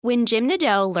When Jim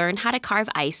Nadeau learned how to carve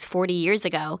ice 40 years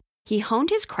ago, he honed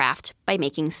his craft by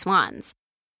making swans.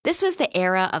 This was the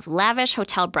era of lavish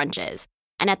hotel brunches,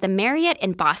 and at the Marriott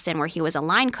in Boston, where he was a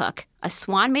line cook, a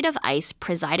swan made of ice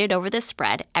presided over the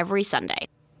spread every Sunday.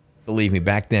 Believe me,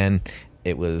 back then,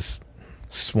 it was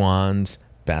swans,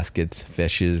 baskets,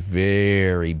 fishes,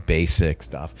 very basic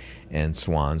stuff, and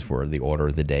swans were the order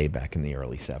of the day back in the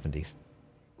early 70s.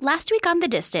 Last week on The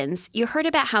Distance, you heard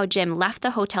about how Jim left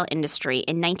the hotel industry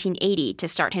in 1980 to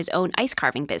start his own ice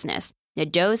carving business,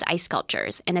 Nadeau's Ice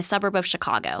Sculptures, in a suburb of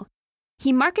Chicago.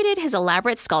 He marketed his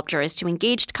elaborate sculptures to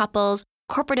engaged couples,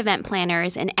 corporate event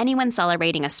planners, and anyone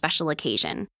celebrating a special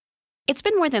occasion. It's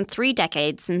been more than 3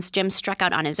 decades since Jim struck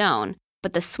out on his own,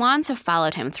 but the swans have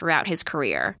followed him throughout his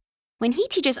career. When he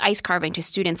teaches ice carving to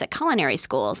students at culinary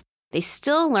schools, they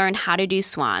still learn how to do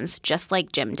swans just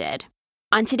like Jim did.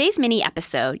 On today's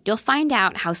mini-episode, you'll find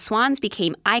out how swans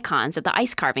became icons of the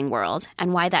ice carving world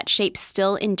and why that shape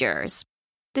still endures.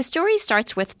 The story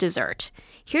starts with dessert.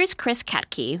 Here's Chris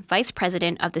Katke, Vice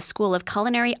President of the School of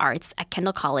Culinary Arts at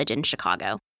Kendall College in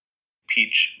Chicago.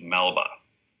 Peach Melba,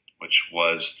 which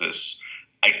was this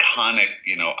iconic,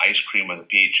 ice cream with a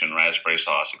peach and raspberry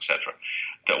sauce, etc.,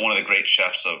 that one of the great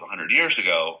chefs of 100 years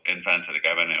ago invented, a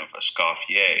guy by the name of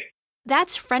Escoffier.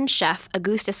 That's French chef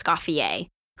Auguste Escoffier,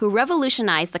 who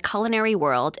revolutionized the culinary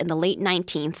world in the late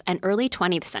 19th and early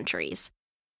 20th centuries.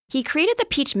 He created the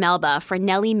peach Melba for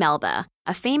Nellie Melba,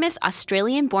 a famous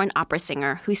Australian-born opera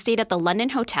singer who stayed at the London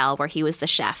hotel where he was the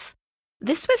chef.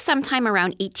 This was sometime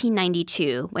around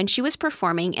 1892 when she was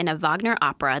performing in a Wagner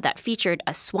opera that featured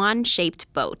a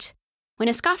swan-shaped boat. When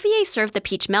Escoffier served the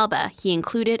peach Melba, he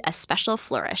included a special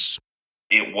flourish.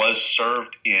 It was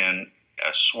served in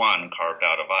a swan carved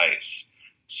out of ice.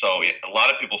 So a lot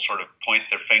of people sort of point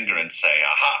their finger and say,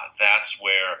 aha, that's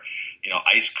where,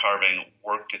 ice carving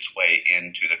worked its way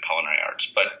into the culinary arts.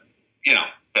 But,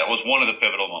 that was one of the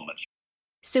pivotal moments.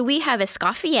 So we have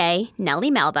Escoffier,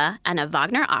 Nellie Melba, and a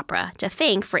Wagner opera to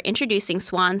thank for introducing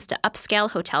swans to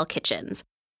upscale hotel kitchens.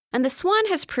 And the swan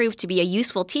has proved to be a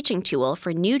useful teaching tool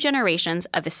for new generations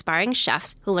of aspiring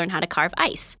chefs who learn how to carve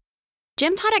ice.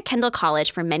 Jim taught at Kendall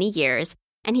College for many years,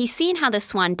 and he's seen how the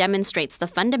swan demonstrates the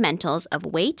fundamentals of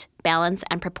weight, balance,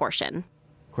 and proportion.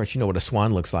 Of course, you know what a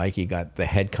swan looks like. You got the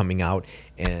head coming out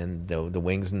and the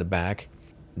wings in the back.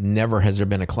 Never has there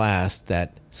been a class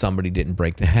that somebody didn't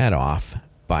break the head off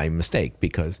by mistake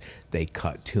because they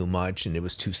cut too much and it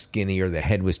was too skinny or the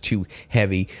head was too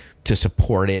heavy to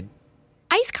support it.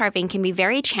 Ice carving can be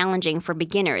very challenging for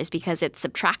beginners because it's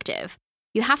subtractive.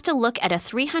 You have to look at a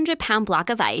 300-pound block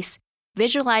of ice,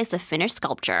 visualize the finished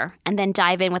sculpture, and then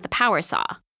dive in with a power saw.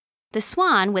 The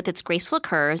swan, with its graceful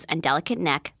curves and delicate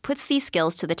neck, puts these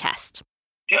skills to the test.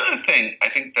 The other thing I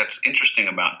think that's interesting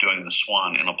about doing the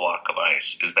swan in a block of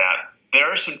ice is that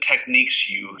there are some techniques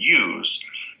you use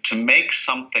to make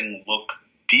something look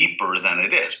deeper than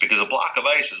it is, because a block of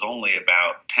ice is only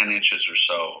about 10 inches or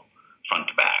so front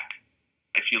to back.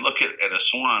 If you look at a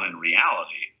swan in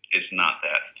reality, it's not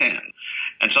that thin.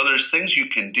 And so there's things you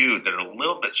can do that are a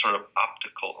little bit sort of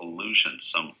optical illusions,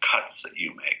 some cuts that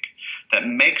you make, that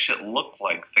makes it look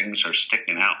like things are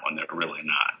sticking out when they're really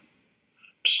not.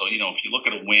 So, if you look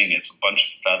at a wing, it's a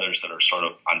bunch of feathers that are sort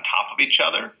of on top of each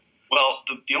other. Well,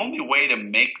 the only way to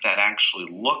make that actually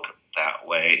look that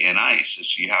way in ice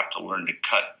is you have to learn to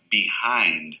cut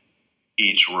behind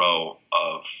each row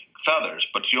of feathers,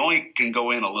 but you only can go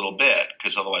in a little bit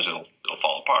because otherwise it'll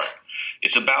fall apart.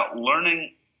 It's about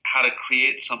learning how to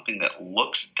create something that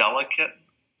looks delicate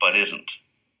but isn't.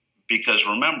 Because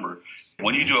remember,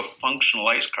 when you do a functional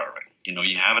ice carving,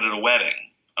 you have it at a wedding,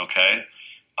 okay?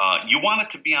 You want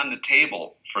it to be on the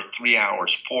table for 3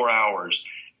 hours, 4 hours,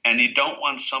 and you don't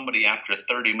want somebody after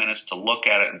 30 minutes to look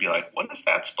at it and be like, what is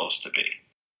that supposed to be?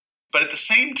 But at the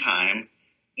same time,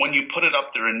 when you put it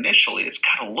up there initially, it's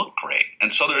got to look great.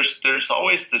 And so there's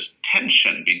always this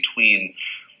tension between,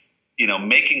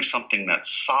 making something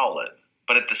that's solid,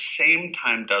 but at the same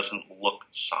time doesn't look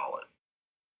solid.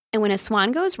 And when a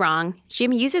swan goes wrong,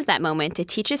 Jim uses that moment to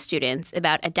teach his students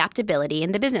about adaptability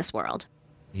in the business world.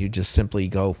 You just simply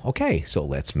go, okay, so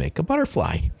let's make a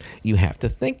butterfly. You have to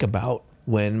think about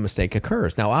when a mistake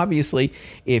occurs. Now, obviously,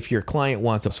 if your client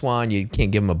wants a swan, you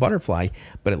can't give them a butterfly,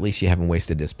 but at least you haven't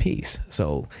wasted this piece.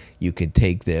 So you could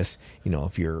take this,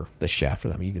 if you're the chef for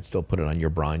them, you can still put it on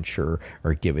your brunch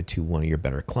or give it to one of your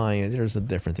better clients. There's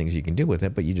different things you can do with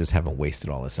it, but you just haven't wasted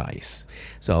all this ice.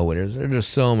 So there's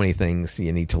so many things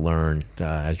you need to learn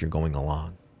as you're going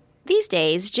along. These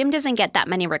days, Jim doesn't get that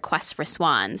many requests for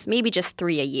swans, maybe just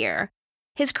 3 a year.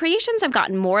 His creations have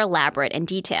gotten more elaborate and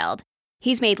detailed.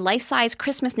 He's made life-size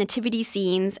Christmas nativity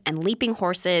scenes and leaping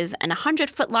horses and a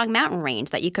 100-foot-long mountain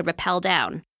range that you could rappel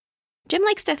down. Jim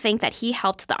likes to think that he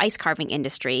helped the ice carving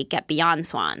industry get beyond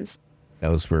swans.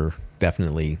 Those were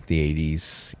definitely the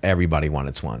 80s. Everybody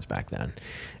wanted swans back then.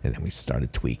 And then we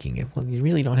started tweaking it. Well, you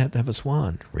really don't have to have a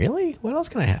swan. Really? What else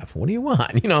can I have? What do you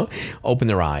want? Open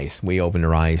their eyes. We open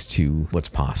their eyes to what's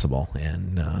possible.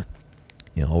 And,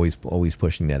 always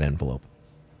pushing that envelope.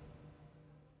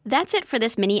 That's it for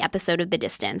this mini episode of The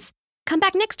Distance. Come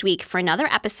back next week for another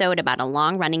episode about a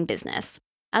long-running business.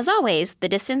 As always, The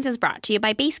Distance is brought to you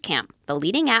by Basecamp, the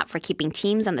leading app for keeping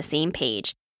teams on the same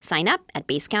page. Sign up at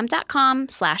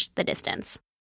basecamp.com/thedistance.